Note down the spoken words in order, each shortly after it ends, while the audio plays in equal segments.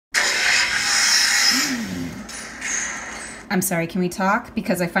I'm sorry, can we talk?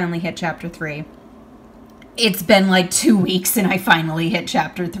 Because I finally hit chapter 3. It's been like 2 weeks and I finally hit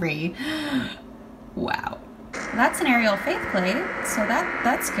chapter 3. Wow. That's an aerial faith plate, so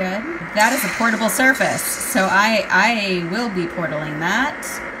that's good. That is a portable surface, so I will be portaling that.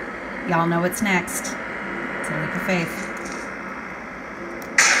 Y'all know what's next. It's a leap of faith.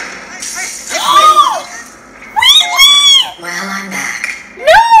 Well, I'm back. No!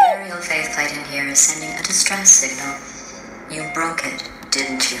 The aerial faith plate in here is sending a distress signal. You broke it,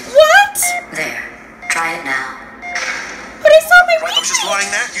 didn't you? What? There. Try it now. But I saw my I was just lying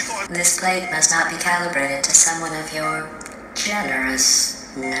there. You thought This plate must not be calibrated to someone of your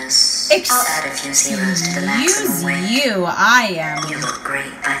generousness. I'll add a few zeros to the maximum weight. you, I am. You look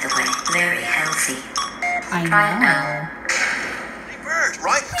great, by the way. Very healthy. I Try it know. now. bird,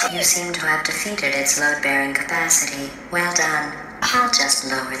 right? You seem to have defeated its load-bearing capacity. Well done. I'll just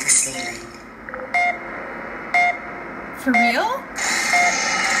lower the ceiling. For real?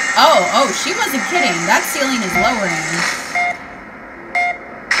 Oh, she wasn't kidding. That ceiling is lowering.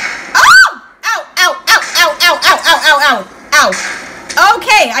 Oh! Ow, ow, ow, ow, ow, ow, ow, ow, ow, ow.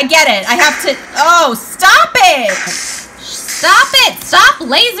 Okay, I get it. I have to... Oh, stop it! Stop it! Stop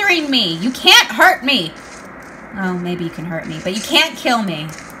lasering me! You can't hurt me! Oh, maybe you can hurt me, but you can't kill me.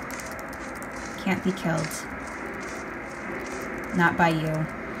 Can't be killed. Not by you.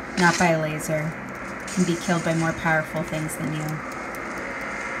 Not by a laser. Can be killed by more powerful things than you.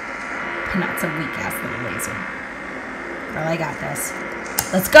 But not some weak-ass little laser. Girl, I got this.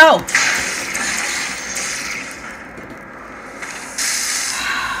 Let's go!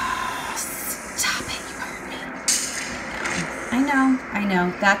 Stop it, you hurt me. I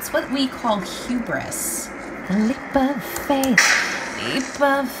know. That's what we call hubris. The leap of faith. Leap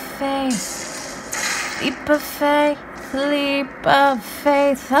of faith. Leap of faith. Leap of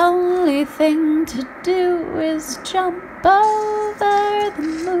faith, only thing to do is jump over the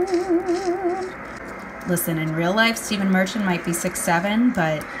moon. Listen, in real life, Stephen Merchant might be 6'7",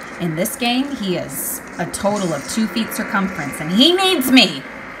 but in this game, he is a total of 2 feet circumference, and he needs me.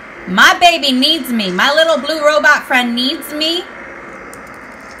 My baby needs me. My little blue robot friend needs me,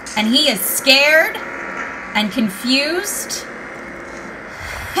 and he is scared and confused.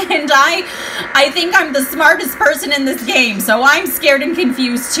 And I think I'm the smartest person in this game, so I'm scared and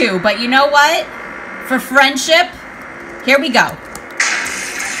confused too. But you know what? For friendship, here we go.